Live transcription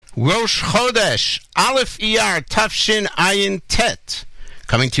Rosh Chodesh, Aleph Iyar, Tafshin Ayin Tet.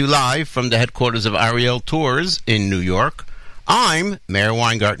 Coming to you live from the headquarters of Ariel Tours in New York. I'm Meir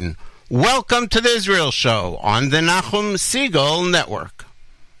Weingarten. Welcome to the Israel Show on the Nachum Segal Network.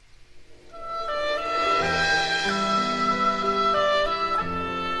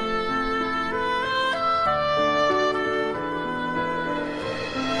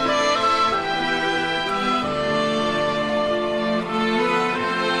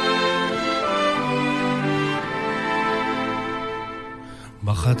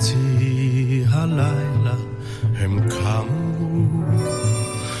 בחצי הלילה הם קמו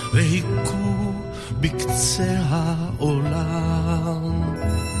והיכו בקצה העולם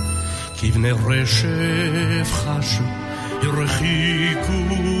כבני רשף חשו הרחיקוף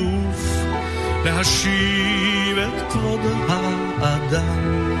להשיב את כבוד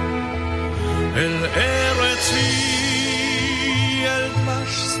האדם אל ארץ היא אל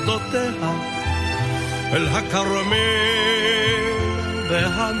דבש שדותיה אל הכרמל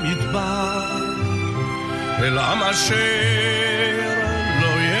והמדבר אל עם אשר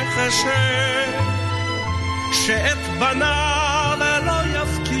לא יחשב שאת בניו לא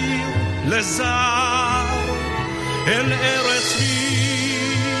יפקיר לזר אל ארץ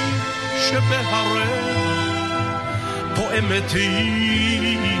היא שבהריה פועמת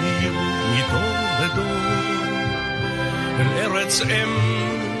עיר מדור לדור אל ארץ אם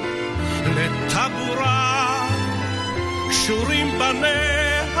לטבורה קשורים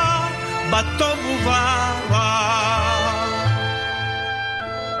בניה בטוב וברע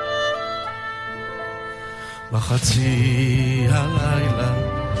בחצי הלילה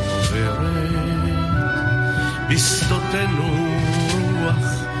עוברת בשדותינו רוח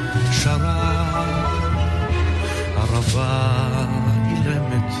שרה ערבה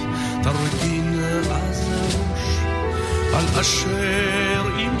אילמת תרגין אז ראש על אשר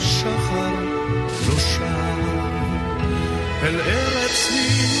עם שחר לא שר אל ארץ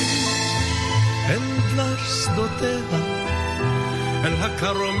היא, אל דבש שדותיה, אל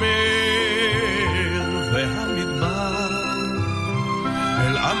הכרמל והמדבר,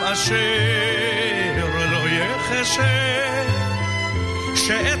 אל עם אשר לא יחשב,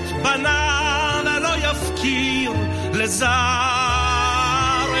 שאת בניו לא יפקיר לזר,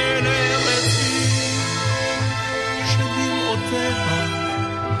 אל ארץ היא, שדמעותיה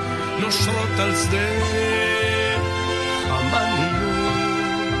נושרות על שדה, המניות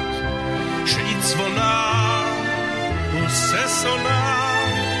שעצבונה וששונה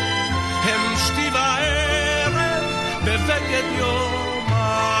הם שתי וערב בבגד יומה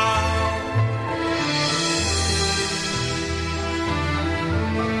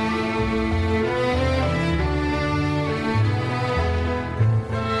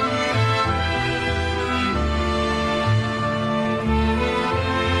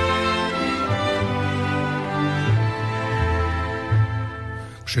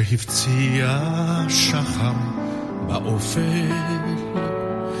כשהפציע שחר באופל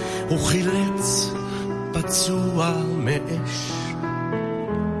הוא חילץ פצוע מאש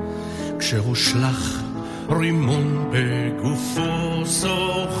כשהושלח רימון בגופו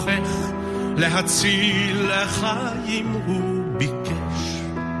זוכך להציל לחיים הוא ביקש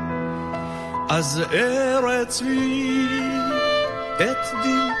אז ארץ היא את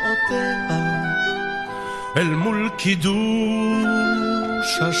דמעותיה אל מול קידוש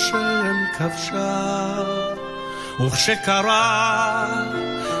השם כבשה וכשקרא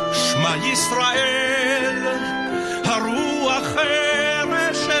שמה ישראל הרוח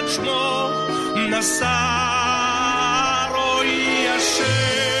חרש את שמו נשא רואי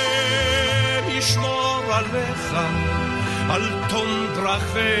השם ישמור עליך על תום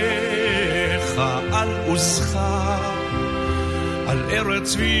דרכיך על עוזך על ארץ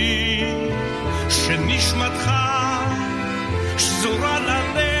צבי שנשמתך שזורה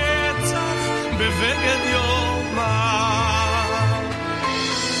לנצח בבגד יומה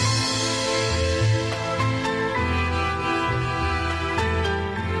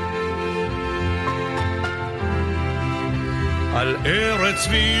על ארץ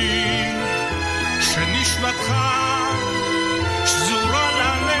צבי שנשמתך שזורה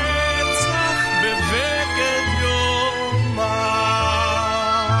לנצח בבגד יומה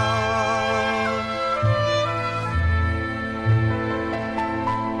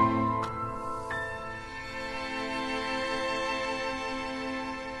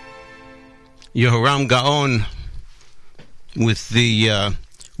Yehoram Gaon with the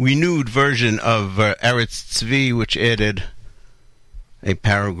renewed version of Eretz Tzvi, which added a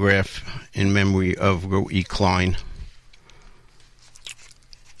paragraph in memory of Ro'i Klein.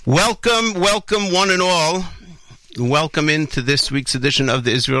 Welcome, welcome one and all welcome into this week's edition of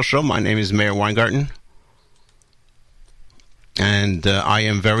the Israel Show. My name is Meir Weingarten, and I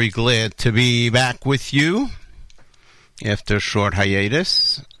am very glad to be back with you after a short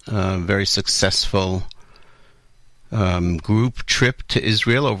hiatus. Very successful group trip to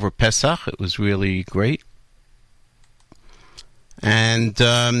Israel over Pesach. It was really great.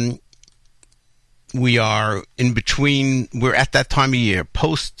 And we are in between, we're at that time of year,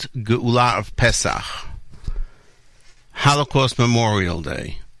 post-Geula of Pesach, Holocaust Memorial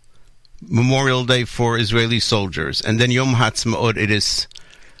Day for Israeli soldiers, and then Yom HaTzmaut.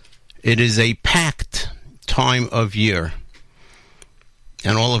 It is a packed time of year,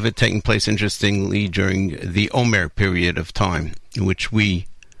 and all of it taking place, interestingly, during the Omer period of time, which we,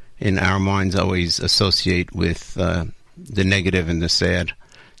 in our minds, always associate with the negative and the sad.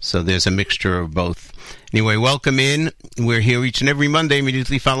 So there's a mixture of both. Anyway, welcome in. We're here each and every Monday,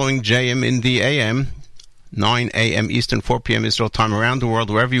 immediately following JM in the AM, 9 a.m. Eastern, 4 p.m. Israel time, around the world,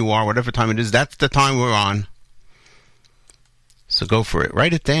 wherever you are, whatever time it is, that's the time we're on. So go for it.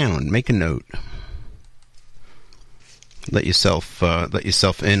 Write it down. Make a note. Let yourself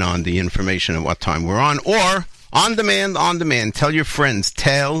in on the information of what time we're on, or on demand. Tell your friends.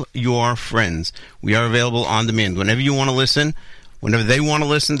 We are available on demand. Whenever you want to listen, whenever they want to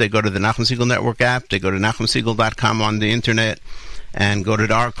listen, they go to the Nachum Segal Network app, they go to NachumSegal.com on the internet, and go to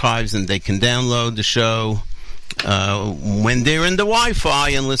the archives, and they can download the show when they're in the Wi-Fi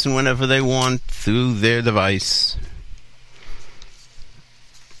and listen whenever they want through their device.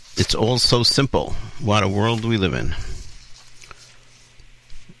 It's all so simple. What a world we live in.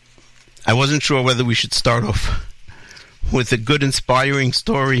 I wasn't sure whether we should start off with a good, inspiring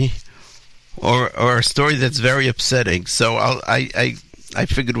story or a story that's very upsetting. So I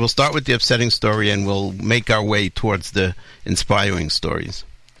figured we'll start with the upsetting story and we'll make our way towards the inspiring stories.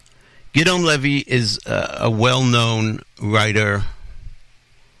 Gideon Levy is a well-known writer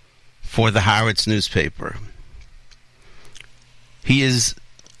for the Haaretz newspaper. He is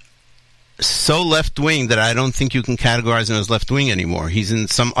so left-wing that I don't think you can categorize him as left-wing anymore. He's in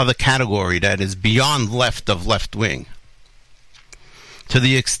some other category that is beyond left of left-wing, to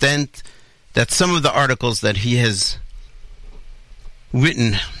the extent that some of the articles that he has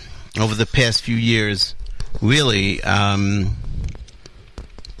written over the past few years really are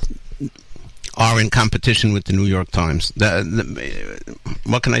in competition with the New York Times.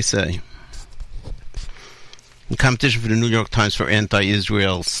 What can I say? In competition for the New York Times for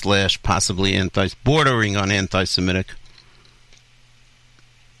anti-Israel / possibly bordering on anti-Semitic.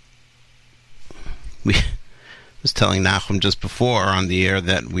 We was telling Nachum just before on the air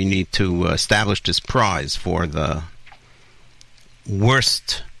that we need to establish this prize for the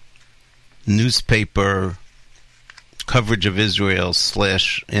worst newspaper coverage of Israel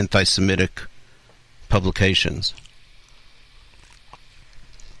 / anti-Semitic publications.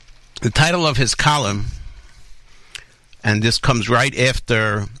 The title of his column, and this comes right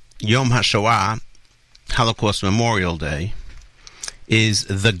after Yom HaShoah, Holocaust Memorial Day, is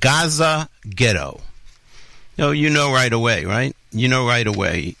The Gaza Ghetto. You know right away, right? You know right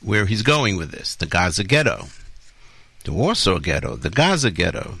away where he's going with this. The Gaza Ghetto. The Warsaw Ghetto. The Gaza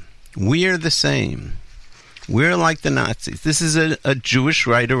Ghetto. We're the same. We're like the Nazis. This is a Jewish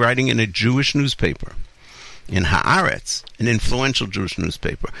writer writing in a Jewish newspaper. In Haaretz, an influential Jewish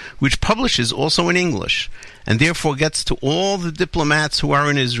newspaper, which publishes also in English, and therefore gets to all the diplomats who are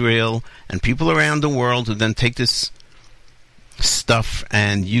in Israel and people around the world who then take this stuff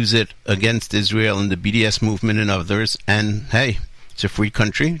and use it against Israel and the BDS movement and others. And hey, it's a free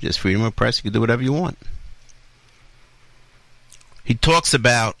country, there's freedom of press, you can do whatever you want. He talks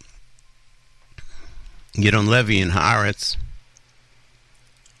about Gideon Levy in Haaretz,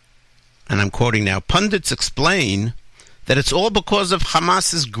 and I'm quoting now, pundits explain that it's all because of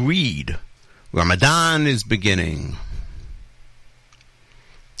Hamas's greed. Ramadan is beginning,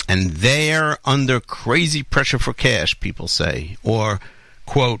 and they're under crazy pressure for cash, people say. Or,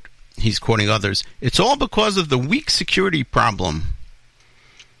 quote, he's quoting others, it's all because of the weak security problem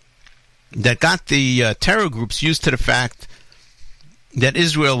that got the terror groups used to the fact that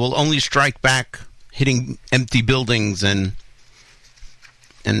Israel will only strike back hitting empty buildings and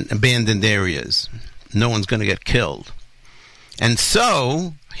abandoned areas. No one's going to get killed. And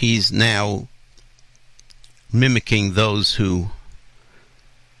so he's now mimicking those who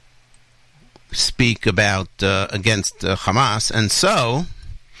speak about against Hamas, and so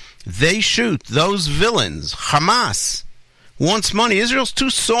they shoot those villains. Hamas wants money. Israel's too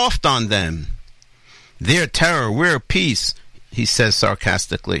soft on them. They're terror, we're peace, he says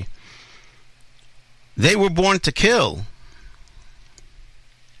sarcastically. They were born to kill.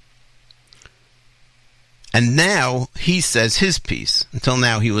 And now he says his piece. Until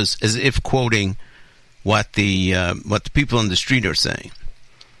now he was as if quoting what the people in the street are saying.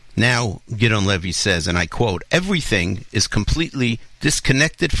 Now Gideon Levy says, and I quote, "Everything is completely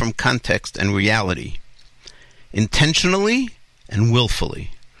disconnected from context and reality, intentionally and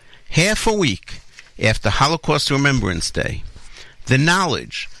willfully. Half a week after Holocaust Remembrance Day, the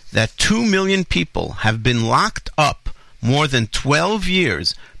knowledge that 2 million people have been locked up more than 12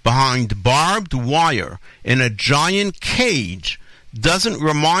 years behind barbed wire in a giant cage doesn't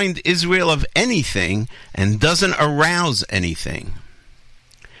remind Israel of anything and doesn't arouse anything.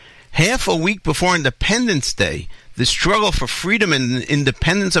 Half a week before Independence Day, the struggle for freedom and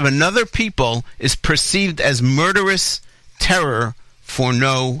independence of another people is perceived as murderous terror for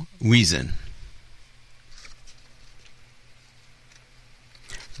no reason."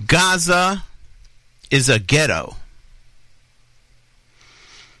 Gaza is a ghetto.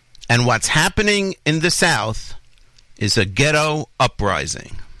 And what's happening in the South is a ghetto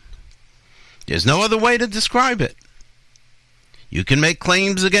uprising. There's no other way to describe it. You can make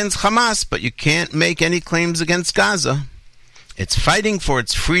claims against Hamas, but you can't make any claims against Gaza. It's fighting for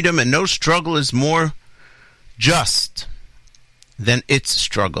its freedom, and no struggle is more just than its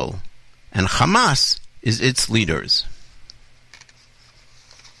struggle. And Hamas is its leaders.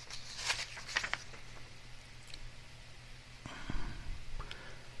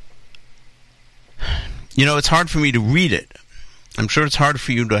 You know, it's hard for me to read it. I'm sure it's hard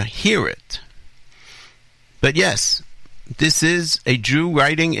for you to hear it. But yes, this is a Jew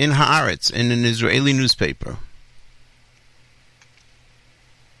writing in Haaretz, in an Israeli newspaper.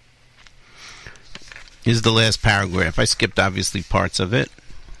 Here's the last paragraph. I skipped, obviously, parts of it.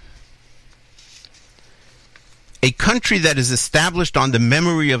 "A country that is established on the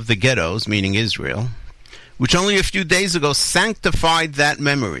memory of the ghettos," meaning Israel, "which only a few days ago sanctified that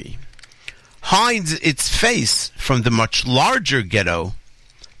memory, hides its face from the much larger ghetto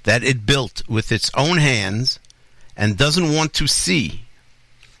that it built with its own hands and doesn't want to see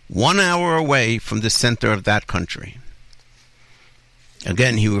 1 hour away from the center of that country."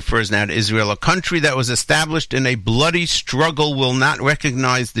 Again, he refers now to Israel. "A country that was established in a bloody struggle will not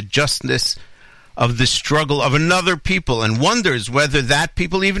recognize the justness of the struggle of another people and wonders whether that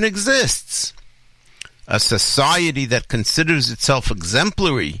people even exists. A society that considers itself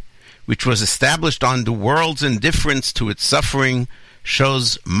exemplary, which was established on the world's indifference to its suffering,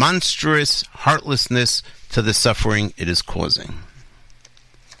 shows monstrous heartlessness to the suffering it is causing."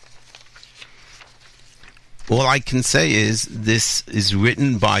 All I can say is this is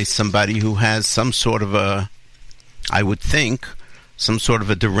written by somebody who has some sort of a, I would think, some sort of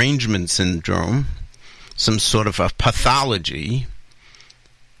a derangement syndrome, some sort of a pathology,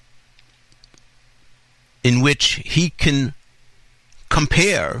 in which he can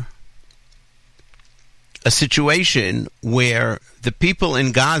compare a situation where the people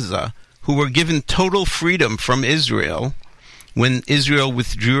in Gaza, who were given total freedom from Israel when Israel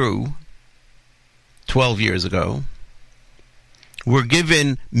withdrew 12 years ago, were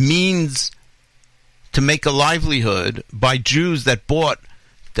given means to make a livelihood by Jews that bought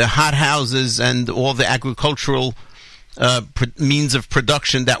the hothouses and all the agricultural means of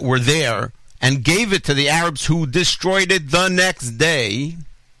production that were there and gave it to the Arabs, who destroyed it the next day.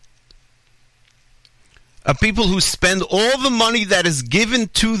 A people who spend all the money that is given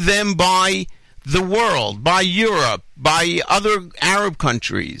to them by the world, by Europe, by other Arab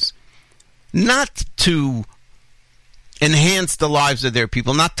countries, not to enhance the lives of their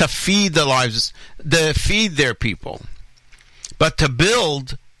people, not to feed feed their people, but to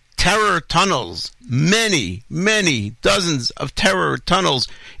build terror tunnels, many, many dozens of terror tunnels,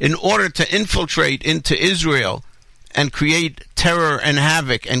 in order to infiltrate into Israel and create terror and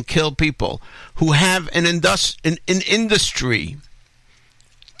havoc and kill people who have an industry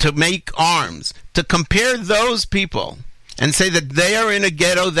to make arms. To compare those people and say that they are in a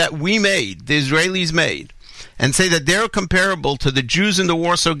ghetto that we made, the Israelis made, and say that they're comparable to the Jews in the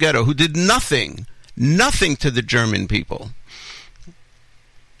Warsaw Ghetto, who did nothing to the German people,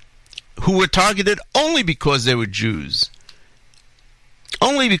 who were targeted only because they were Jews,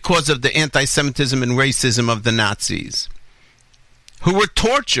 only because of the anti-Semitism and racism of the Nazis, who were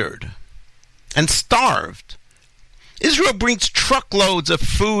tortured and starved. Israel brings truckloads of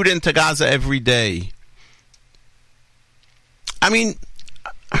food into Gaza every day. I mean,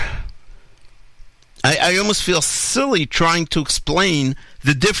 I almost feel silly trying to explain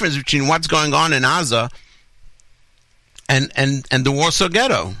the difference between what's going on in Gaza and the Warsaw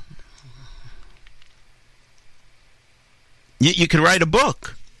Ghetto. You could write a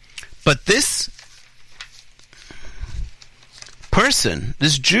book. But this person,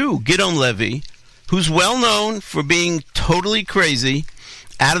 this Jew, Gideon Levy, who's well known for being totally crazy,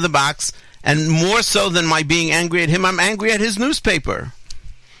 out of the box, and more so than my being angry at him, I'm angry at his newspaper.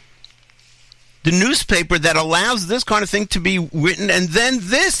 The newspaper that allows this kind of thing to be written, and then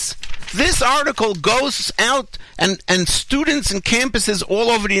this article goes out, and students and campuses all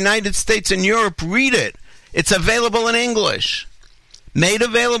over the United States and Europe read it. It's available in English. Made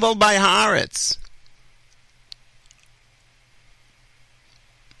available by Haaretz.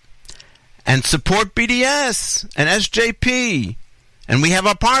 And support BDS and SJP. And we have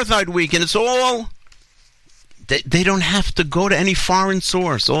Apartheid Week, and it's all... They don't have to go to any foreign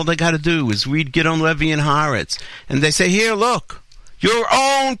source. All they got to do is read Gideon Levy and Haaretz. And they say, here, look, your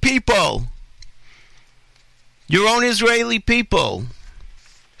own people, your own Israeli people,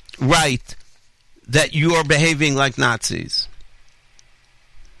 write that you are behaving like Nazis.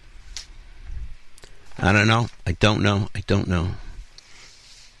 I don't know. I don't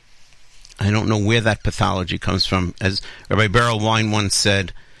know where that pathology comes from. As Rabbi Beryl Wein once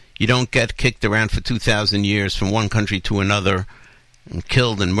said, you don't get kicked around for 2,000 years from one country to another and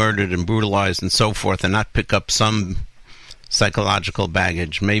killed and murdered and brutalized and so forth and not pick up some psychological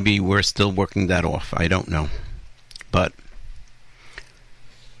baggage. Maybe we're still working that off. I don't know. But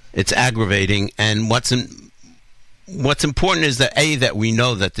it's aggravating. And what's important is that, A, that we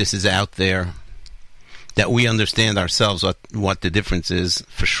know that this is out there, that we understand ourselves what the difference is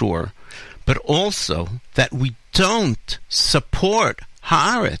for sure, but also that we don't support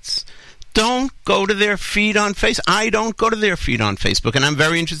Haaretz. Don't go to their feed on Facebook. I don't go to their feed on Facebook, and I'm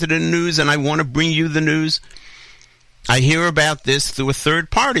very interested in news, and I want to bring you the news. I hear about this through a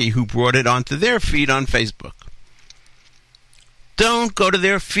third party who brought it onto their feed on Facebook. Don't go to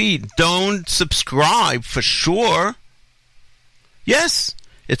their feed. Don't subscribe for sure. Yes,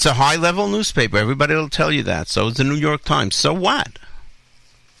 it's a high-level newspaper. Everybody will tell you that. So is the New York Times. So what?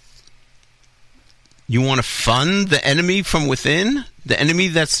 You want to fund the enemy from within? The enemy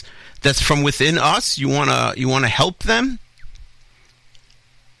that's from within us? You want to help them?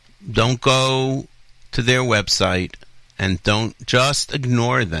 Don't go to their website and don't just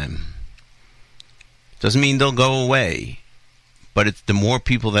ignore them. Doesn't mean they'll go away, but it's the more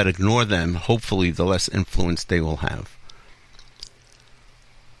people that ignore them, hopefully the less influence they will have.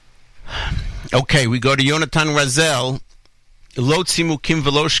 Okay, we go to Yonatan Razel. Lo tzimukim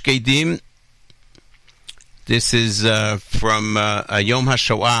velo shkedim. This is from a Yom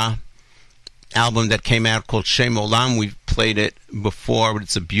HaShoah album that came out called Shem Olam. We've played it before, but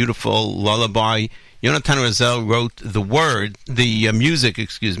it's a beautiful lullaby. Yonatan Razel wrote the music,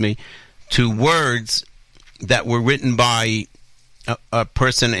 to words that were written by a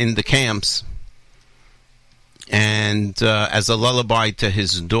person in the camps. And as a lullaby to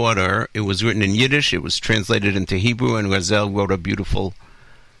his daughter, it was written in Yiddish, it was translated into Hebrew, and Razel wrote a beautiful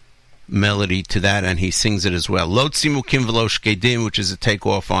melody to that, and he sings it as well. Lo tzimukim velo shkedim, which is a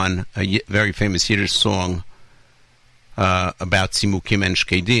takeoff on a very famous Yiddish song about tzimukim and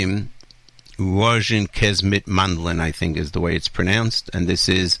shkedim. Rojin kezmit mandlin, I think is the way it's pronounced, and this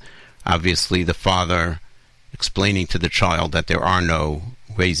is obviously the father explaining to the child that there are no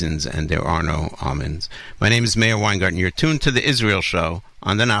raisins and there are no almonds. My name is Meir Weingarten. You're tuned to the Israel Show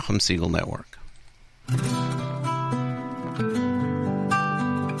on the Nachum Segal Network.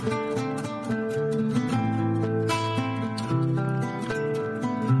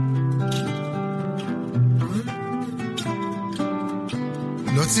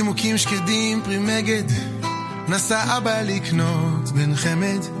 לא צימוקים שקדים פרי מגד נסע אבא לקנות בן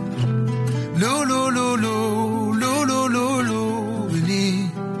חמד לא לא לא לא לא לא לא לא בני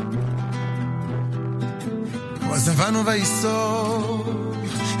ועזבנו ויסוף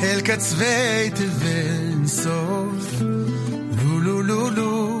אל קצווי תבן סוף לא לא לא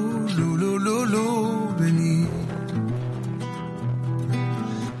לא לא לא לא לא בני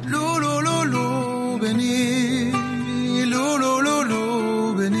לא לא לא לא בני לא לא לא לא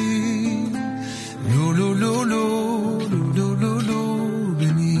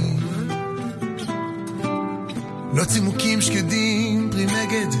לא צימוקים שקדים פרי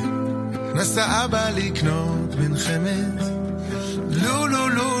מגד נסע אבא לקנות בן חמד לא לא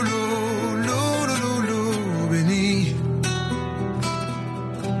לא לא לא לא לא לא בני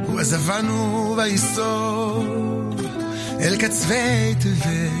הוא עזבנו ויסוף אל קצווי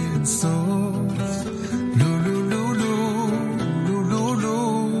תבן סוף לא לא לא לא לא לא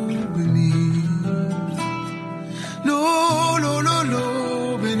לא בני לא לא לא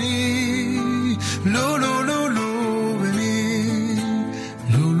לא בני לא לא לא לא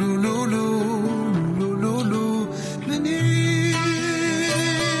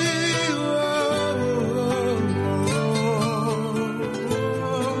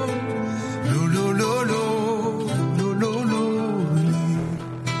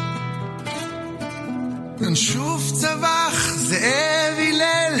נשוף צבח זאב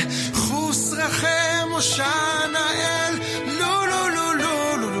הלל חוס רחם הושענא אל לו לו לו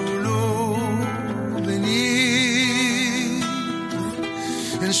לו לו לו בני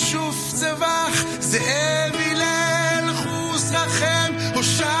נשוף צבח זאב הלל חוס רחם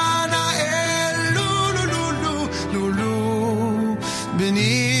הושענא אל לו לו לו לו לו לו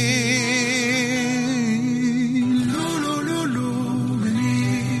בני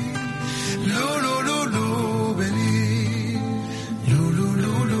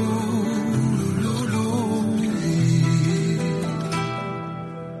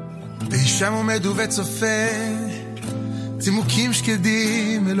שם עומד וצופה צימוקים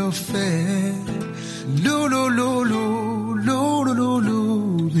שקדים אל אופה לו לו לו לו לו לו לו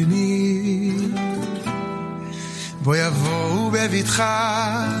לו בני בוא יבואו בביתך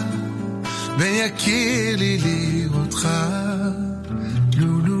בן יכיר לי לראותך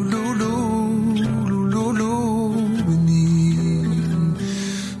לו לו לו לו לו לו לו בני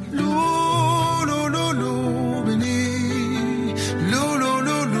לו לו לו לו בני לו לו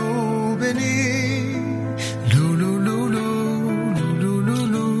לו לו בני לו לו לו לו לו לו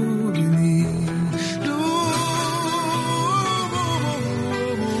לו בני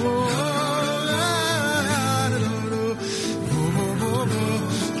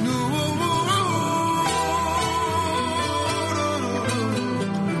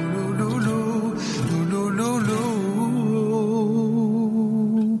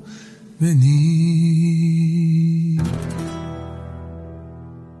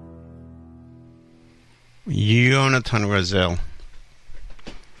Yonatan Razel.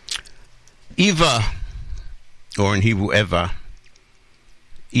 Eva, or in Hebrew Eva,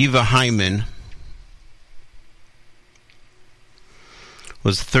 Eva Hyman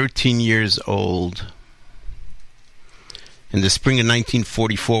was 13 years old in the spring of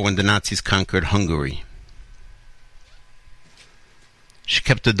 1944 when the Nazis conquered Hungary. She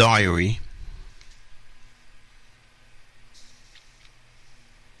kept a diary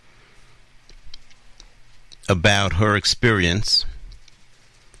about her experience,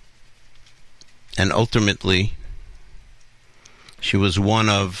 and ultimately she was one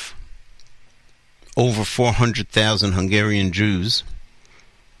of over 400,000 Hungarian Jews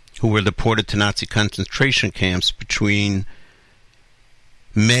who were deported to Nazi concentration camps between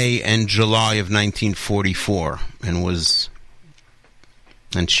May and July of 1944,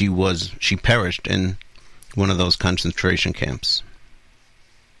 and she perished in one of those concentration camps.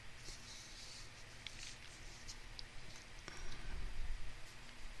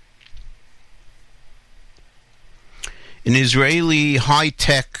 An Israeli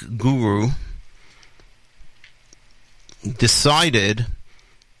high-tech guru decided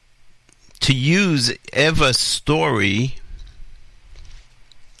to use Eva's story,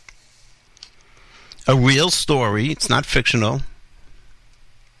 a real story, it's not fictional,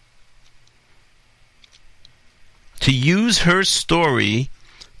 to use her story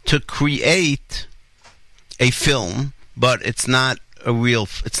to create a film, but it's not a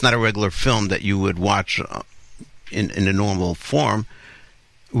regular film that you would watch in a normal form.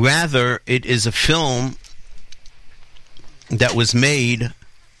 Rather, it is a film that was made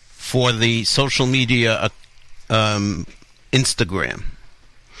for the social media Instagram.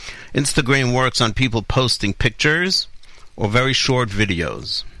 Instagram works on people posting pictures or very short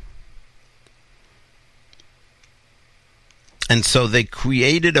videos. And so they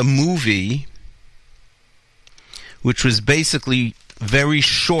created a movie which was basically very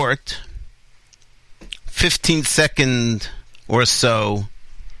short, 15-second or so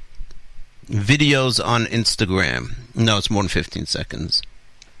videos on Instagram. No, it's more than 15 seconds.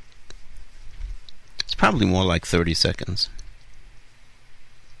 It's probably more like 30 seconds.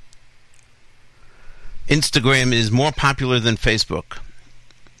 Instagram is more popular than Facebook.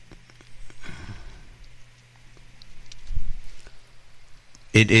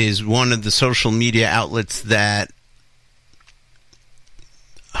 It is one of the social media outlets that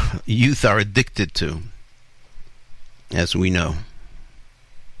youth are addicted to, as we know.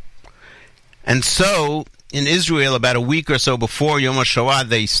 And so, in Israel, about a week or so before Yom HaShoah,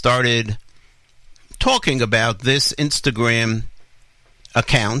 they started talking about this Instagram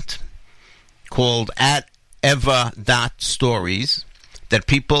account called @eva.stories that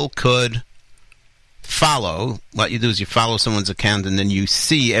people could follow. What you do is you follow someone's account and then you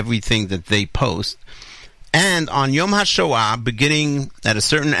see everything that they post. And on Yom HaShoah, beginning at a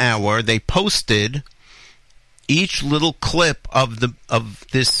certain hour, they posted each little clip of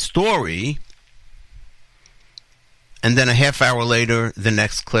this story and then a half hour later, the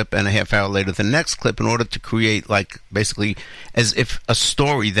next clip, and a half hour later, the next clip, in order to create, like, basically as if a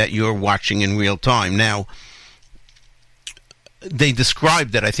story that you're watching in real time. Now, they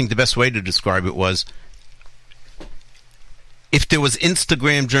described it, I think the best way to describe it was, if there was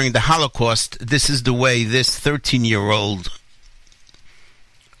Instagram during the Holocaust, this is the way this 13-year-old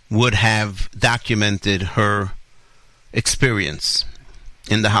would have documented her experience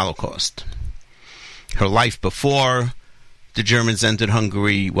in the Holocaust. Her life before the Germans entered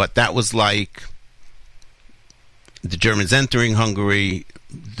Hungary, what that was like, the Germans entering Hungary,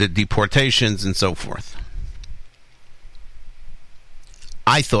 the deportations, and so forth.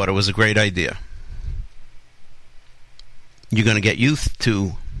 I thought it was a great idea. You're going to get youth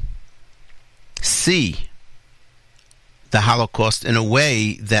to see the Holocaust in a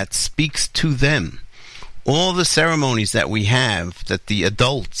way that speaks to them. All the ceremonies that we have, that the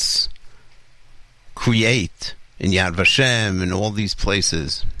adults create in Yad Vashem and all these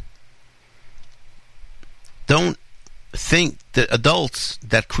places, don't think, the adults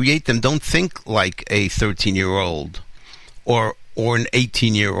that create them don't think like a 13-year-old or an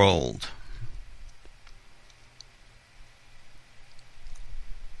 18-year-old.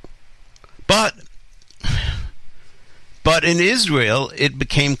 But in Israel, it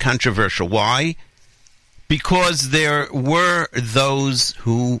became controversial. Why? Because there were those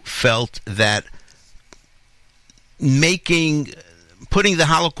who felt that putting the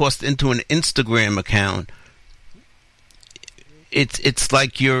Holocaust into an Instagram account, it's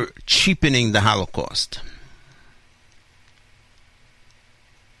like you're cheapening the Holocaust.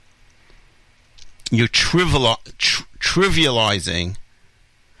 You're trivializing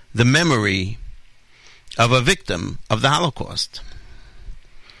the memory of a victim of the Holocaust.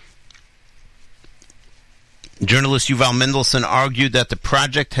 Journalist Yuval Mendelson argued that the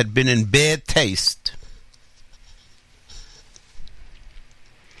project had been in bad taste.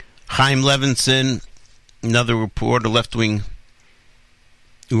 Chaim Levinson, another reporter, left-wing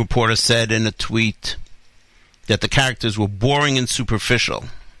reporter, said in a tweet that the characters were boring and superficial.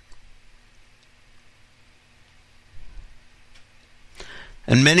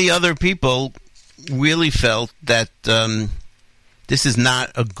 And many other people really felt that this is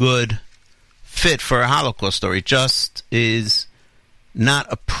not a good fit for a Holocaust story. It just is not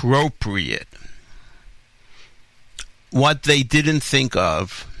appropriate. What they didn't think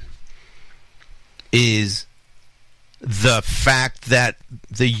of is the fact that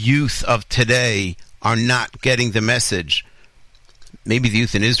the youth of today are not getting the message. Maybe the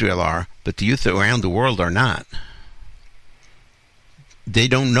youth in Israel are, but the youth around the world are not. They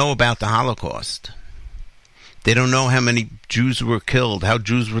don't know about the Holocaust. They don't know how many Jews were killed, how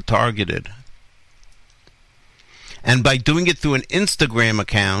Jews were targeted. And by doing it through an Instagram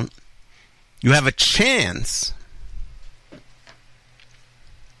account, you have a chance.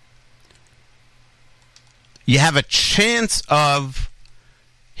 You have a chance of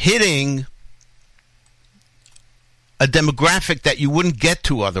hitting a demographic that you wouldn't get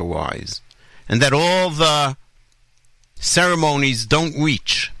to otherwise, and that all the ceremonies don't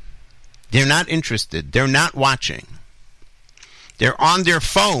reach. They're not interested. They're not watching. They're on their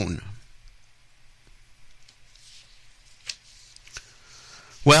phone.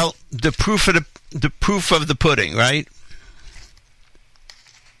 Well, the proof of the pudding, right?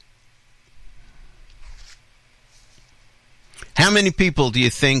 How many people do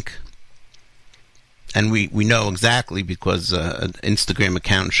you think, and we know exactly because an Instagram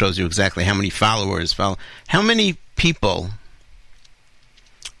account shows you exactly how many followers follow. How many people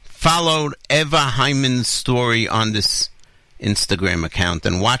followed Eva Hyman's story on this Instagram account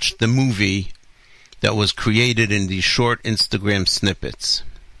and watched the movie that was created in these short Instagram snippets?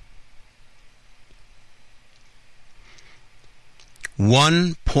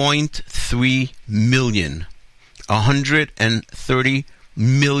 1.3 million. 130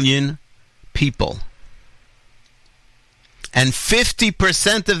 million people. And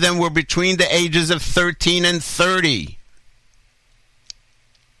 50% of them were between the ages of 13 and 30.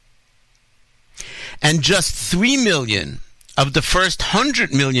 And just 3 million of the first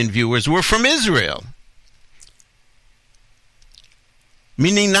 100 million viewers were from Israel.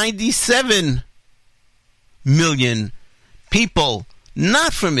 Meaning 97 million people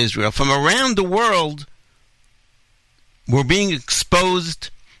not from Israel, from around the world, were being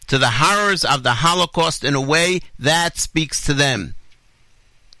exposed to the horrors of the Holocaust in a way that speaks to them.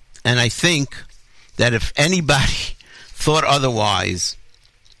 And I think that if anybody thought otherwise,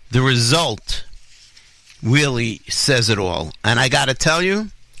 the result really says it all. And I got to tell you,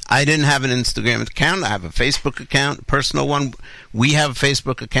 I didn't have an Instagram account. I have a Facebook account, a personal one. We have a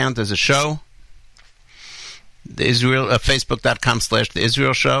Facebook account as a show. the Israel, Facebook.com/The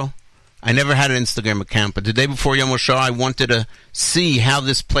Israel Show. I never had an Instagram account, but the day before Yom HaShoah, I wanted to see how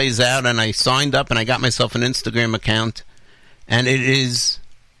this plays out, and I signed up and I got myself an Instagram account, and it is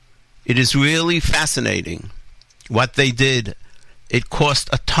really fascinating what they did. It cost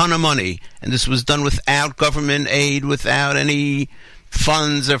a ton of money, and this was done without government aid, without any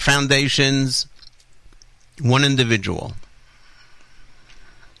funds or foundations. One individual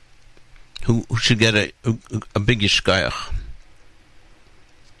who should get a big yishkayach.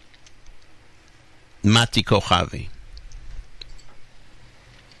 Mati Kochavi,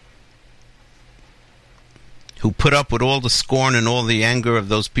 who put up with all the scorn and all the anger of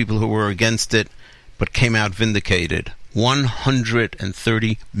those people who were against it, but came out vindicated.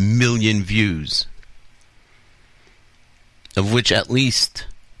 130 million views, of which at least,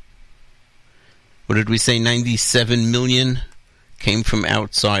 what did we say, 97 million came from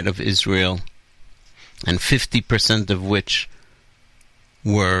outside of Israel, and 50% of which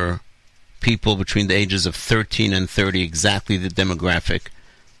were people between the ages of 13 and 30, exactly the demographic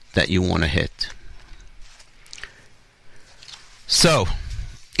that you want to hit. So,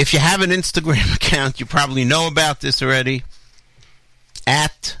 if you have an Instagram account, you probably know about this already.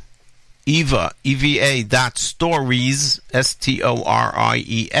 At Eva, EVA.stories,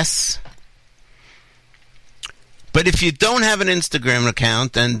 STORIES. But if you don't have an Instagram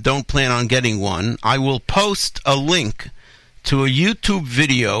account and don't plan on getting one, I will post a link to a YouTube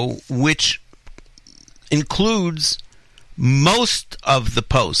video which includes most of the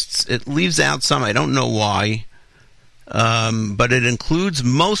posts. It leaves out some, I don't know why, but it includes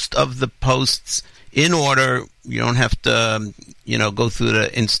most of the posts in order. You don't have to, go through the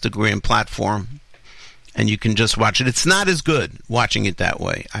Instagram platform, and you can just watch it. It's not as good watching it that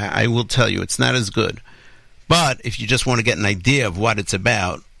way. I will tell you, it's not as good. But if you just want to get an idea of what it's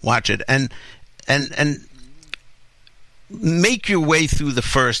about, watch it. And make your way through the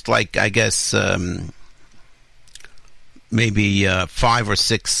first, maybe 5 or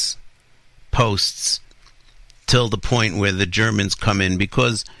 6 posts till the point where the Germans come in,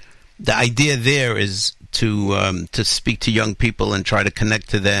 because the idea there is to speak to young people and try to connect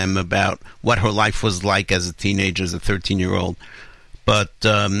to them about what her life was like as a teenager, as a 13-year-old. But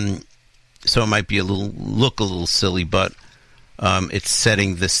so it might be look a little silly, but it's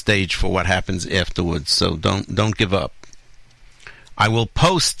setting the stage for what happens afterwards. So don't give up. I will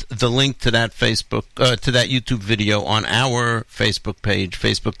post the link to that to that YouTube video on our Facebook page,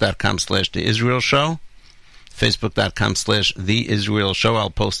 facebook.com/The Israel Show, facebook.com/The Israel Show. I'll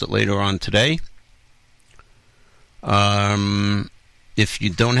post it later on today. If you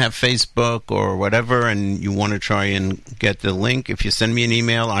don't have Facebook or whatever and you want to try and get the link, if you send me an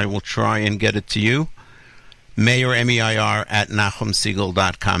email, I will try and get it to you. Meir, M-E-I-R, at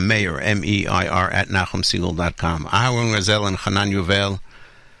NachumSiegel.com. Meir, M-E-I-R, at NachumSiegel.com. Aharon Razel and Hanan Yuvel,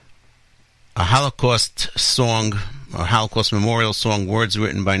 a Holocaust song, a Holocaust memorial song, words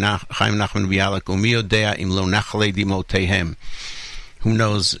written by Chaim Nachman Bialik, Umi Yodea im lo nachalei dimoteihem. Who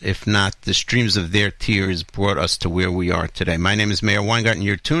knows if not the streams of their tears brought us to where we are today. My name is Meir Weingarten.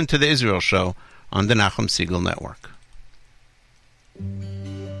 You're tuned to the Israel Show on the Nachum Siegel Network.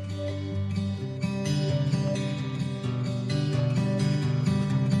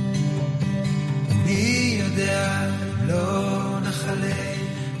 מי יודע לא נחלה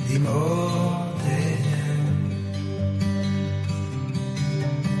דמעותיהם,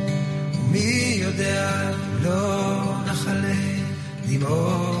 ומי יודע לא נחלה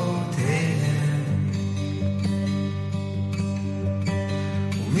דמעותיהם,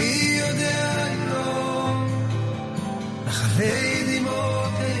 ומי יודע לא נחלה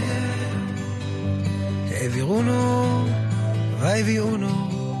דמעותיהם, העבירונו והביאונו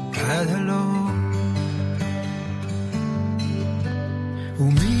עד הלום.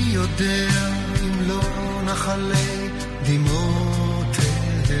 ומי יודע אם לא נחלה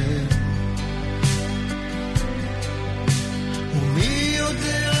דמעותיהם, ומי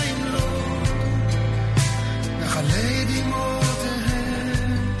יודע אם לא נחלה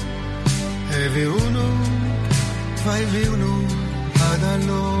דמעותיהם, הביאונו והביאונו עד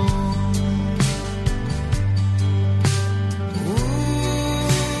הלום.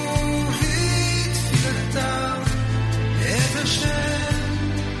 ובתפילתם את השם,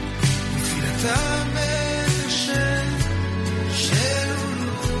 תפילתם את השם,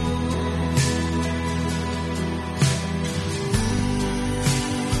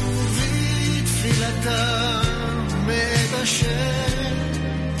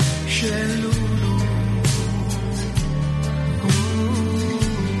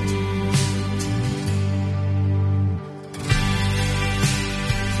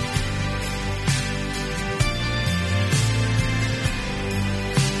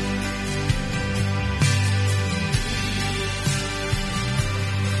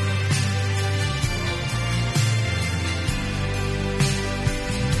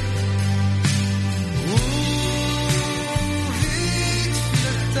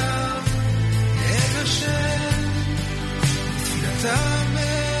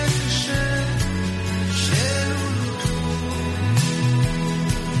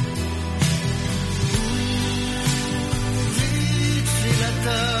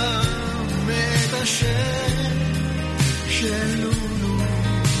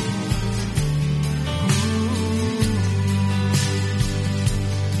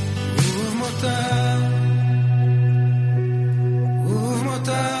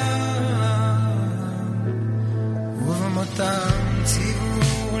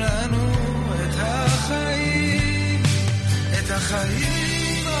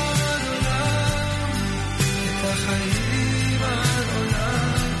 החיים עד עולם, את החיים עד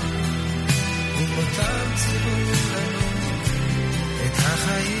עולם, ומותם ציוו לנו את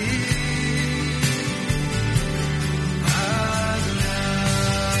החיים עד עולם,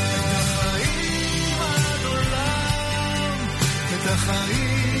 את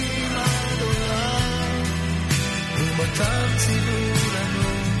החיים עד עולם, ומותם ציוו לנו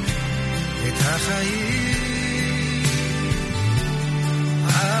את החיים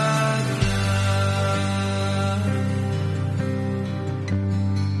עד עולם.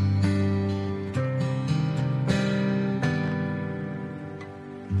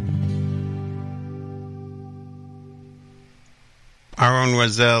 Aaron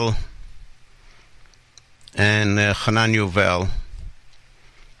Razel and Hanan Yovel.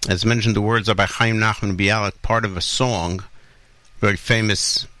 As mentioned, the words are by Chaim Nachman Bialik, part of a song, very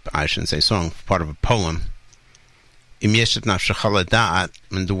famous, I shouldn't say song, part of a poem. Im yeshet nafshecha leda'at,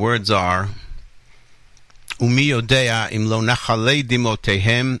 and the words are, Umi yodea im lo nachalei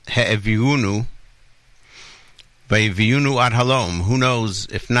dimotehem he'eviunu ve'eviunu ad halom. Who knows,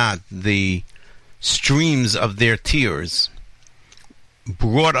 if not, the streams of their tears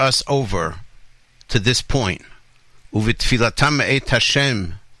brought us over to this point. Uvitfilatam et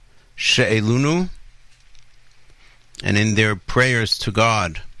Hashem she'elunu, and in their prayers to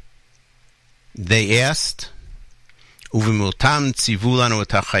God, they asked, Uvimultam tzivu lanu et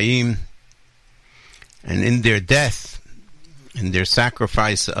hachayim, and in their death, in their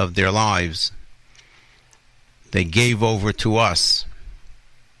sacrifice of their lives, they gave over to us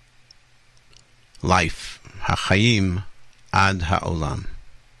life. Hachayim ad ha'olam.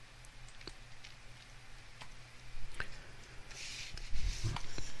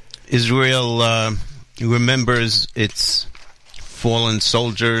 Israel remembers its fallen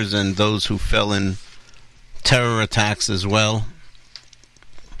soldiers and those who fell in terror attacks as well.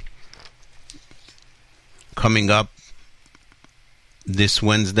 Coming up this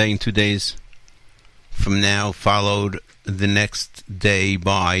Wednesday, in 2 days from now, followed the next day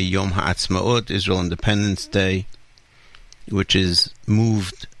by Yom HaAtzmaut, Israel Independence Day, which is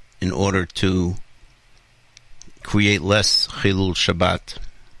moved in order to create less Chilul Shabbat,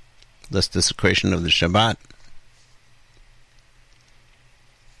 less desecration of the Shabbat.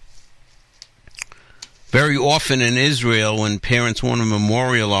 Very often in Israel, when parents want to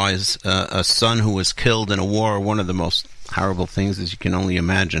memorialize a son who was killed in a war, one of the most horrible things, as you can only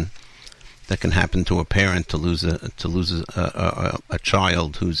imagine, that can happen to a parent, to lose a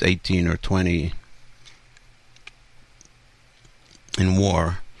child who's 18 or 20 in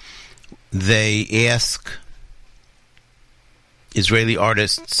war. They ask Israeli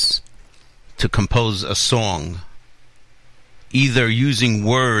artists to compose a song, either using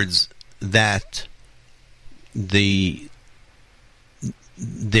words that their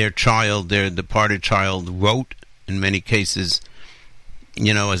departed child wrote. In many cases,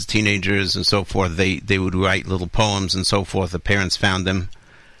 as teenagers and so forth, they would write little poems and so forth. The parents found them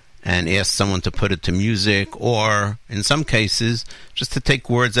and asked someone to put it to music, or in some cases, just to take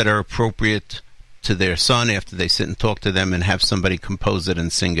words that are appropriate to their son after they sit and talk to them, and have somebody compose it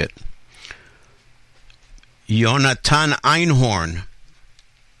and sing it. Yonatan Einhorn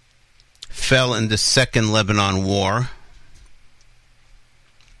fell in the Second Lebanon War.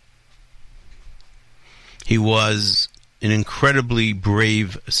 He was an incredibly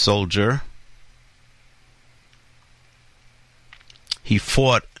brave soldier. He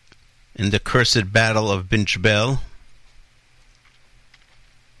fought in the cursed battle of Bin Jbel.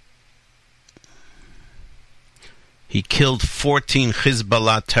 He killed 14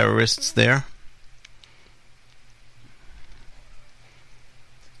 Hezbollah terrorists there.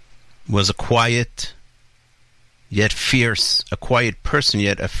 Was a quiet yet fierce, a quiet person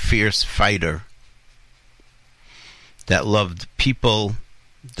yet a fierce fighter that loved people,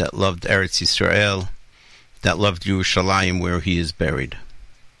 that loved Eretz Yisrael, that loved Yerushalayim, where he is buried.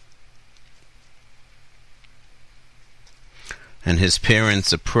 And his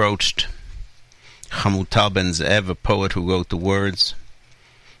parents approached Hamutal Ben Ze'ev, a poet who wrote the words,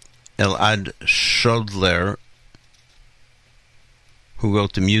 Elad Shodler, who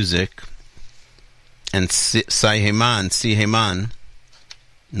wrote the music, and Sai Heman,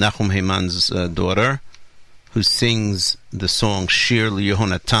 Nachum Heman's daughter, who sings the song Shir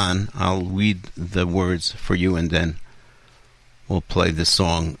L'Yehonatan. I'll read the words for you, and then we'll play the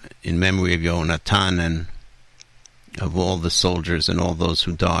song in memory of Yehonatan and of all the soldiers and all those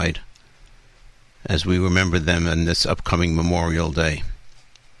who died, as we remember them in this upcoming Memorial Day.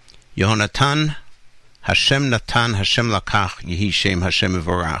 Yehonatan, Hashem Natan, Hashem Lakach, Yehi Shem Hashem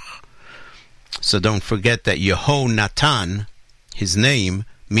Evorach. So don't forget that Yehonatan His name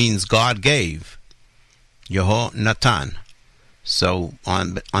means God gave. Yehonatan. So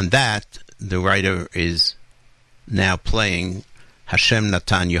on that, the writer is now playing Hashem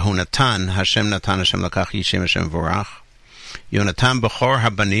Natan, Yehonatan, Hashem Natan, Hashem Lakach, Yishem Hashem Vorach. Yonatan Bechor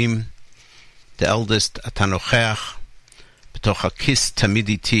Habanim, the eldest, Atanocheach, B'toch HaKis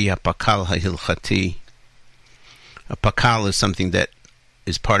Tamiditi, HaPakal HaHilchati. A pakal is something that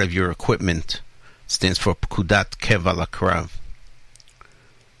is part of your equipment. It stands for Pkudat Keva Lakrav.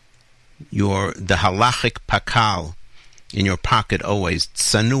 The halachic pakal in your pocket always.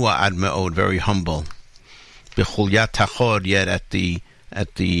 Tsanua ad me'od, very humble. B'chulyat hachod, yet at the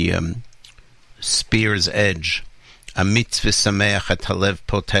spear's edge. Amitz v'sameach et halev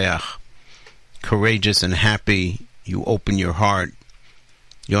poteach. Courageous and happy, you open your heart.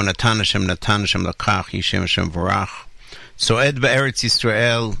 Yonatan Hashem Natan Hashem Lakach Yishem Hashem Vorach. So Ed Be'eretz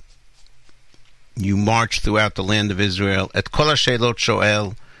Yisrael, you march throughout the land of Israel. Et Kol HaSheilot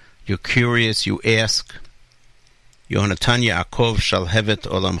Shoel, you're curious, you ask. Yonatan Yaakov Shalhevet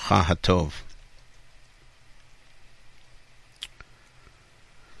Olamcha Hatov.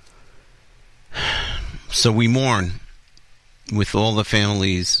 So we mourn with all the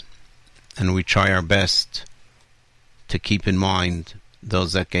families, and we try our best to keep in mind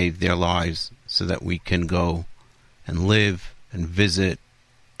those that gave their lives so that we can go and live and visit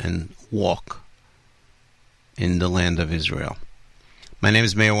and walk in the land of Israel. My name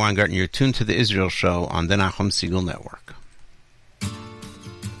is Meir Weingarten. You're tuned to the Israel Show on the Nachum Segal Network.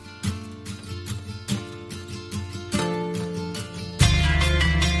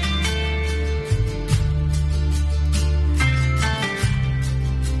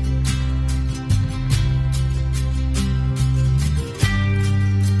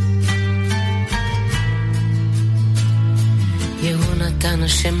 נתן,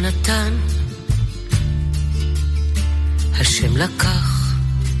 השם נתן, השם לקח.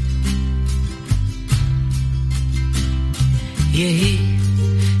 יהי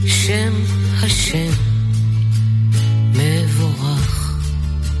שם השם מבורך.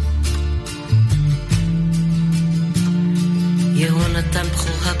 יהונתן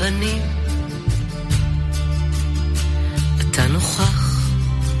בכור הבנים, אתה נוכח.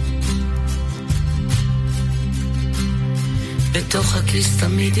 בתוך הכיס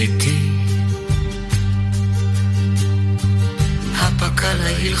תמיד איתי, הפקל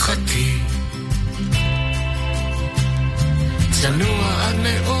ההלכתי, צנוע עד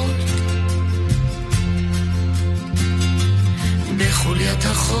מאוד, בחוליית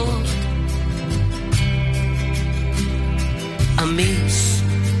החוד, אמיץ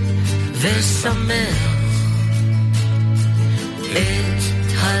ושמח, את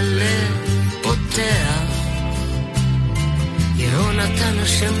הלב פותח. יהונתן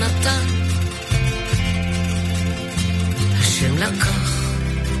השם נתן, השם לקח.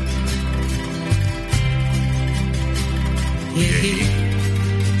 יהי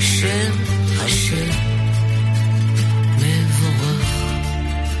שם השם מבורך.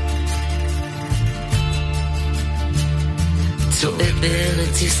 צועד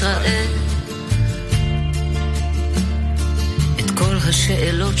בארץ ישראל, את כל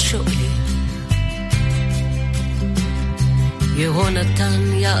השאלות שואל.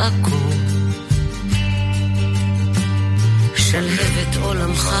 יהונתן יעקב, שלהבת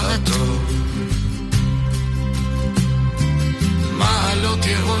עולמך הטוב. מעלות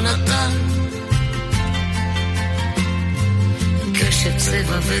יהונתן, קשת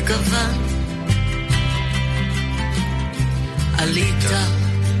צבע וגוון. עלית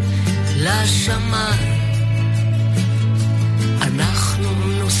לשמיים, אנחנו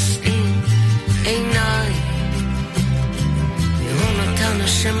נושאים עיניים. יהונתן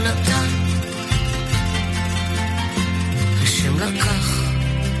השם נתן, השם לקח.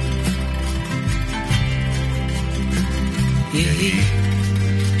 יהי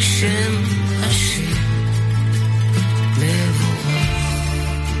שם השם מבורך.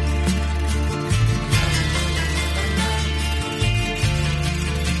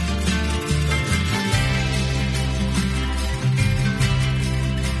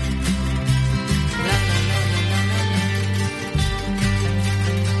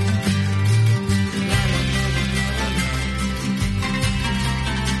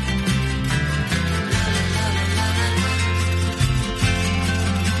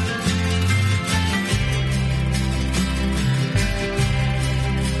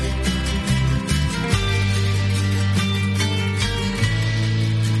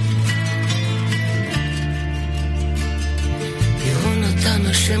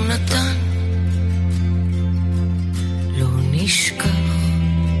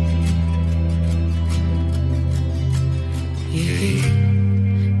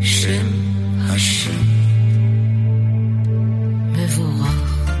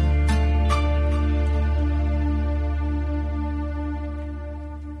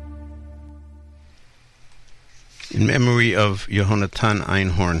 in memory of Yehonatan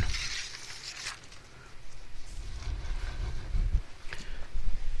Einhorn.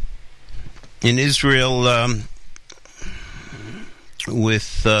 In Israel,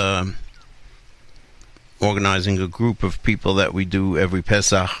 with organizing a group of people that we do every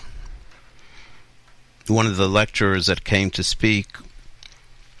Pesach, one of the lecturers that came to speak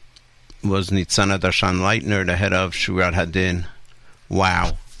was Nitzana Darshan Leitner, the head of Shurat Hadin.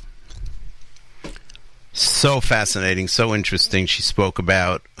 Wow. So fascinating, so interesting. She spoke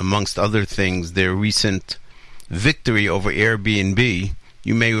about, amongst other things, their recent victory over Airbnb.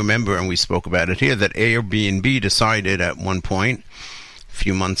 You may remember, and we spoke about it here, that Airbnb decided at one point, a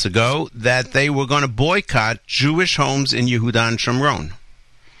few months ago, that they were going to boycott Jewish homes in Yehuda and Shomron.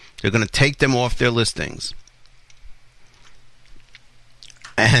 They're going to take them off their listings.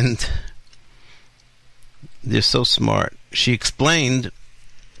 And they're so smart. She explained,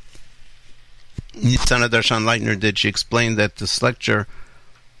 Nitzana Darshan Leitner did, she explained that this lecture,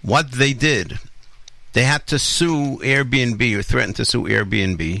 what they did, they had to sue Airbnb, or threaten to sue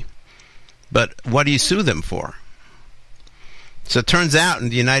Airbnb. But what do you sue them for? So it turns out in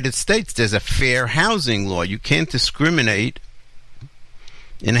the United States there's a fair housing law. You can't discriminate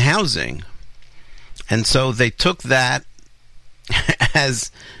in housing. And so they took that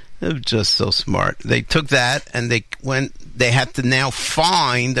as, just so smart. They took that and they had to now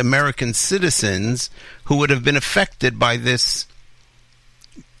find American citizens who would have been affected by this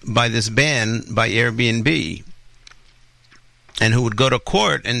ban by Airbnb, and who would go to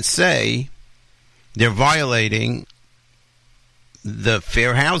court and say they're violating the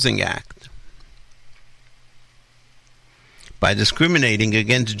Fair Housing Act by discriminating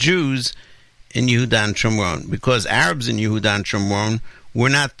against Jews in Yehuda and Shomron, because Arabs in Yehuda and Shomron were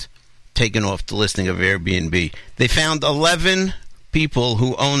not taken off the listing of Airbnb. They found 11 people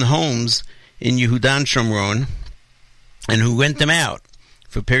who own homes in Yehuda and Shomron and who rent them out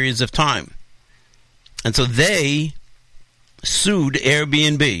for periods of time. And so they sued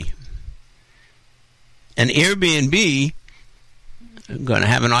Airbnb. And Airbnb, going to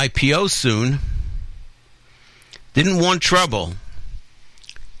have an IPO soon, didn't want trouble.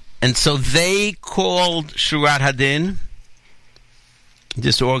 And so they called Shurat Hadin,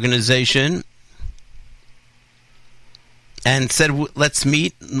 this organization, and said, let's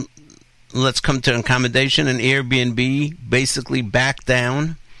meet, let's come to an accommodation. And Airbnb basically backed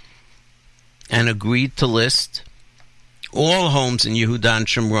down and agreed to list all homes in Yehuda and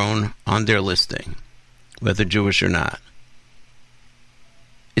Shomron on their listing, whether Jewish or not.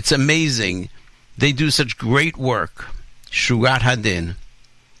 It's amazing. They do such great work. Shurat Hadin.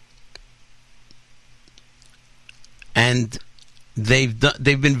 And they've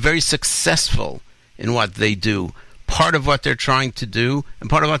been very successful in what they do. Part of what they're trying to do, and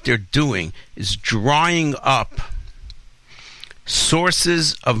part of what they're doing, is drying up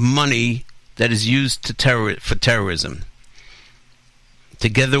sources of money that is used for terrorism.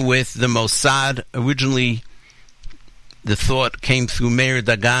 Together with the Mossad, originally the thought came through Meir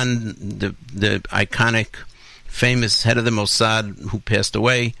Dagan, the iconic, famous head of the Mossad, who passed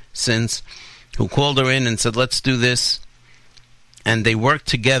away since, who called her in and said, let's do this. And they worked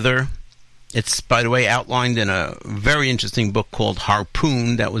together. It's, by the way, outlined in a very interesting book called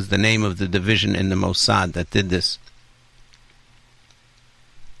Harpoon. That was the name of the division in the Mossad that did this.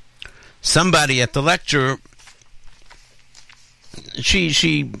 Somebody at the lecture,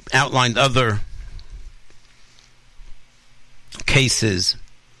 she outlined other cases.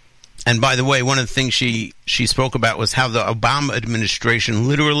 And by the way, one of the things she spoke about was how the Obama administration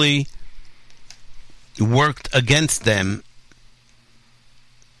literally worked against them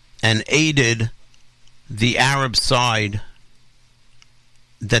and aided the Arab side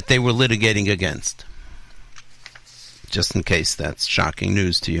that they were litigating against. Just in case that's shocking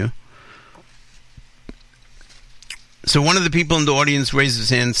news to you. So one of the people in the audience raised his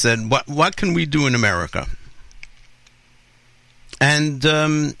hand and said, what can we do in America? And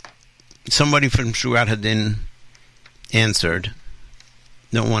somebody from Shurat Hadin answered.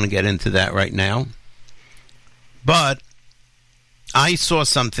 Don't want to get into that right now. But I saw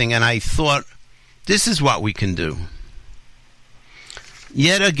something and I thought, this is what we can do.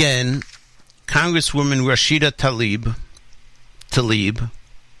 Yet again, Congresswoman Rashida Tlaib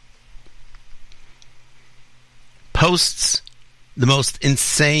posts the most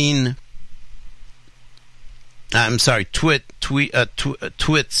insane, tweets.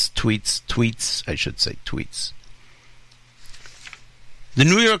 The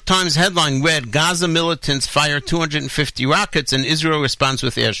New York Times headline read, Gaza militants fire 250 rockets and Israel responds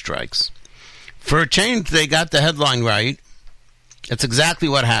with airstrikes. For a change, they got the headline right. That's exactly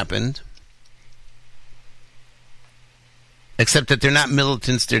what happened. Except that they're not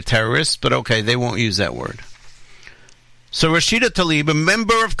militants, they're terrorists, but okay, they won't use that word. So Rashida Tlaib, a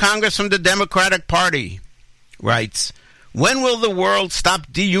member of Congress from the Democratic Party, writes, when will the world stop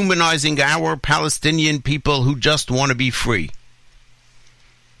dehumanizing our Palestinian people who just want to be free?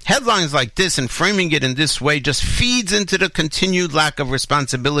 Headlines like this and framing it in this way just feeds into the continued lack of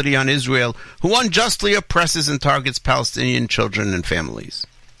responsibility on Israel, who unjustly oppresses and targets Palestinian children and families.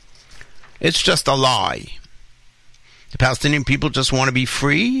 It's just a lie. The Palestinian people just want to be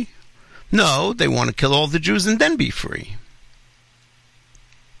free? No, they want to kill all the Jews and then be free.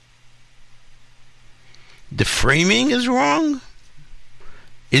 The framing is wrong.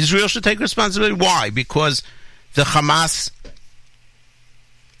 Israel should take responsibility. Why? Because the Hamas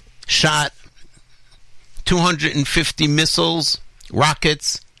shot 250 missiles,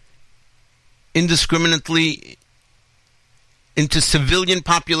 rockets, indiscriminately into civilian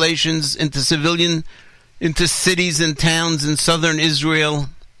populations, into cities and towns in southern Israel,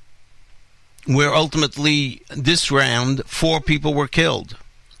 where ultimately this round 4 people were killed.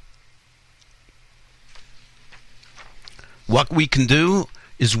 What we can do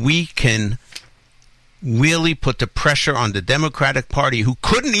is we can really put the pressure on the Democratic Party, who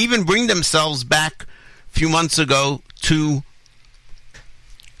couldn't even bring themselves back a few months ago to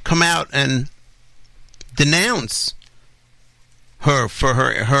come out and denounce her for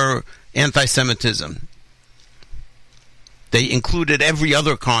her anti-Semitism. They included every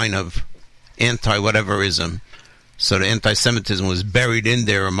other kind of anti-whateverism, so the anti-Semitism was buried in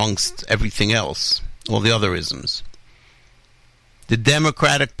there amongst everything else, all the other isms. The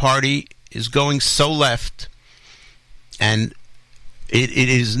Democratic Party is going so left, and it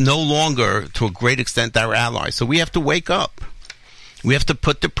is no longer, to a great extent, our ally. So we have to wake up. We have to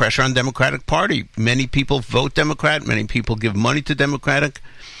put the pressure on the Democratic Party. Many people vote Democrat. Many people give money to Democratic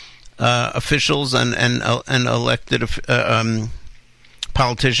officials and elected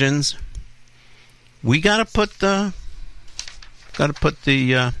politicians. We got to put the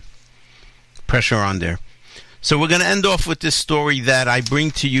pressure on there. So we're going to end off with this story that I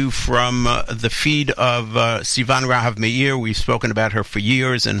bring to you from the feed of Sivan Rahav Meir. We've spoken about her for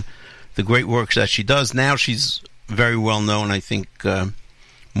years and the great work that she does. Now she's very well known. I think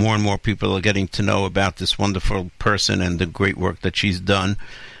more and more people are getting to know about this wonderful person and the great work that she's done.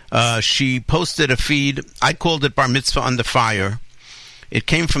 She posted a feed. I called it Bar Mitzvah Under Fire. It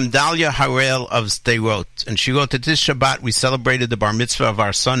came from Dalia Harel of Sderot, and she wrote that this Shabbat we celebrated the Bar Mitzvah of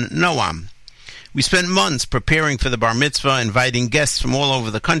our son Noam. We spent months preparing for the Bar Mitzvah, inviting guests from all over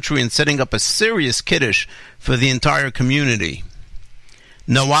the country and setting up a serious kiddush for the entire community.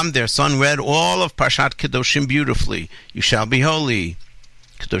 Noam, their son, read all of Parshat Kedoshim beautifully. You shall be holy.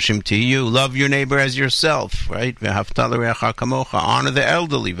 Kedoshim to you. Love your neighbor as yourself, right? Ve'ahavta l'reacha kamocha. Honor the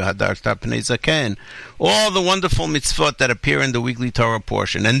elderly. Ve'hadarta pnei zaken. All the wonderful mitzvot that appear in the weekly Torah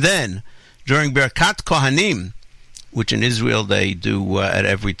portion. And then, during Birkat Kohanim, which in Israel they do at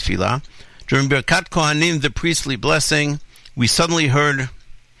every tefillah, during Birkat Kohanim, the priestly blessing, we suddenly heard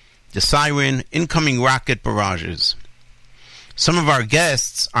the siren, incoming rocket barrages. Some of our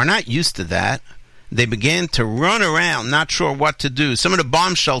guests are not used to that. They began to run around, not sure what to do. Some of the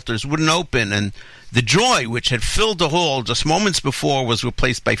bomb shelters wouldn't open, and the joy which had filled the hall just moments before was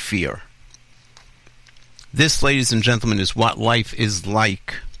replaced by fear. This, ladies and gentlemen, is what life is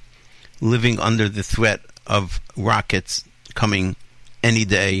like, living under the threat of rockets coming any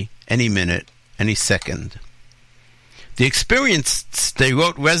day, any minute, any second. The experienced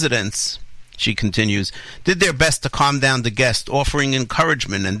Sderot residents, she continues, did their best to calm down the guest, offering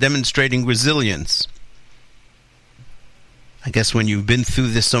encouragement and demonstrating resilience. I guess when you've been through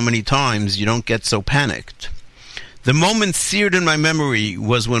this so many times, you don't get so panicked. The moment seared in my memory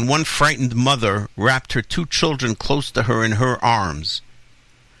was when one frightened mother wrapped her 2 children close to her in her arms,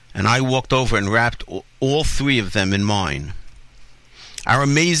 and I walked over and wrapped all 3 of them in mine. Our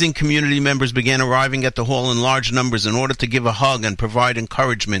amazing community members began arriving at the hall in large numbers in order to give a hug and provide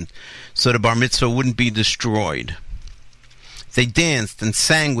encouragement so the Bar Mitzvah wouldn't be destroyed. They danced and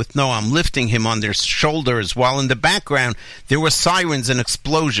sang with Noam, lifting him on their shoulders, while in the background there were sirens and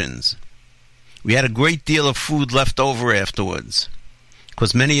explosions. We had a great deal of food left over afterwards,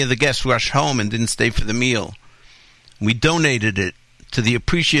 because many of the guests rushed home and didn't stay for the meal. We donated it to the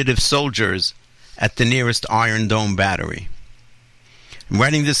appreciative soldiers at the nearest Iron Dome battery. I'm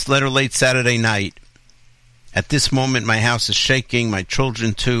writing this letter late Saturday night. At this moment, my house is shaking, my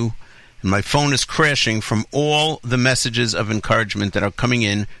children too, and my phone is crashing from all the messages of encouragement that are coming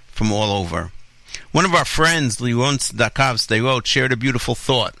in from all over. One of our friends, Liron Tzedakav Sderot, shared a beautiful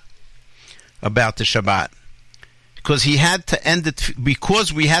thought about the Shabbat. Because we had to end the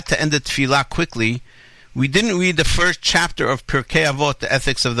tefillah quickly, we didn't read the first chapter of Pirkei Avot, the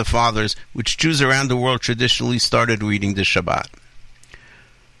Ethics of the Fathers, which Jews around the world traditionally started reading this Shabbat.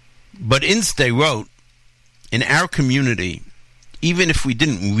 But Inste wrote, in our community, even if we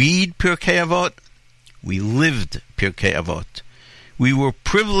didn't read Pirkei Avot, we lived Pirkei Avot. We were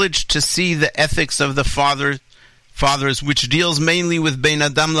privileged to see the ethics of the fathers, which deals mainly with Bein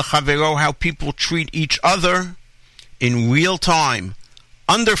Adam L'Chavero, how people treat each other in real time,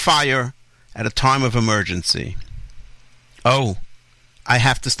 under fire, at a time of emergency. Oh, I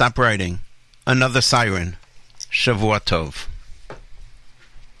have to stop writing. Another siren. Shavua Tov.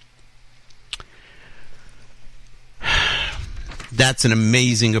 That's an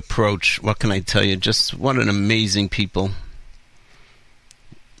amazing approach. What can I tell you? Just what an amazing people.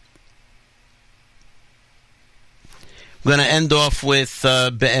 We're going to end off with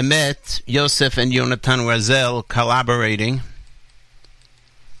Be'emet, Yosef and Yonatan Razel collaborating.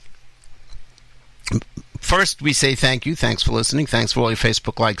 First, we say thank you. Thanks for listening. Thanks for all your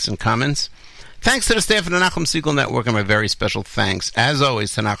Facebook likes and comments. Thanks to the staff of the Nachum Segal Network, and my very special thanks, as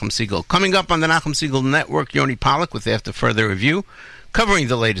always, to Nachum Segal. Coming up on the Nachum Segal Network, Yoni Pollack with After Further Review, covering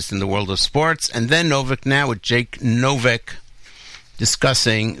the latest in the world of sports, and then Novik Now with Jake Novik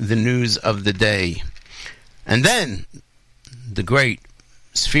discussing the news of the day. And then the great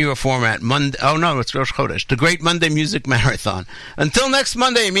Sphera format Monday. Oh no, it's Rosh Chodesh. The great Monday Music Marathon. Until next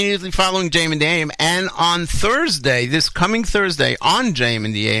Monday, immediately following JM in the AM, and on Thursday, this coming Thursday, on JM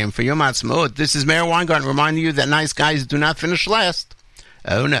in the AM for Yom Ha'atzmaut. This is Meir Weingarten reminding you that nice guys do not finish last.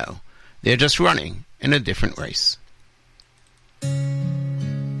 Oh no, they're just running in a different race.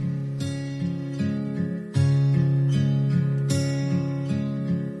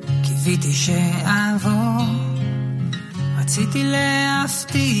 קיוויתי שאעבור, רציתי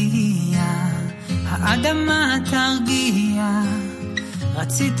להפתיע, האדמה תרגיע,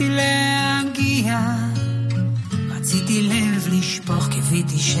 רציתי להגיע, רציתי לב לשפוך,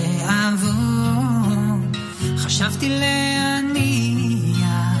 קיוויתי שאעבור, חשבתי להניע,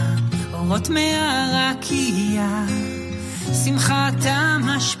 אורות מהרקיע, שמחתה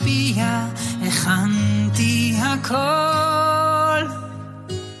משפיע, הכנתי הכל,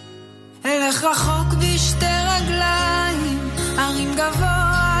 אלך רחוק בשתי רגליים, הרים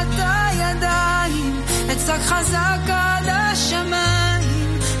גבוה את הידיים, אצעק חזק עד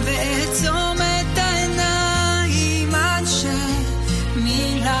השמיים, ואעצום את העיניים, עד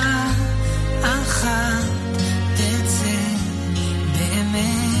שמילה אחת תצא,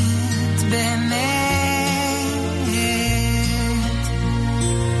 באמת, באמת,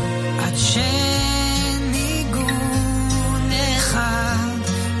 עד שניגון אחד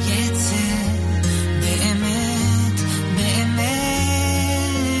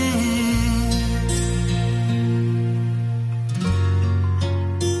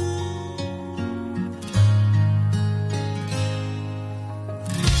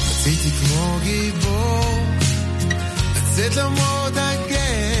לצאת למרות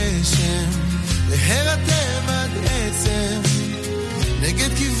הגשם, להירטב עד עצם,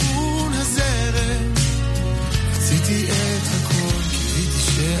 נגד כיוון הזרם, רציתי את הכל, קיוויתי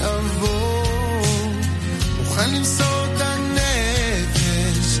שאעבור, מוכן למסור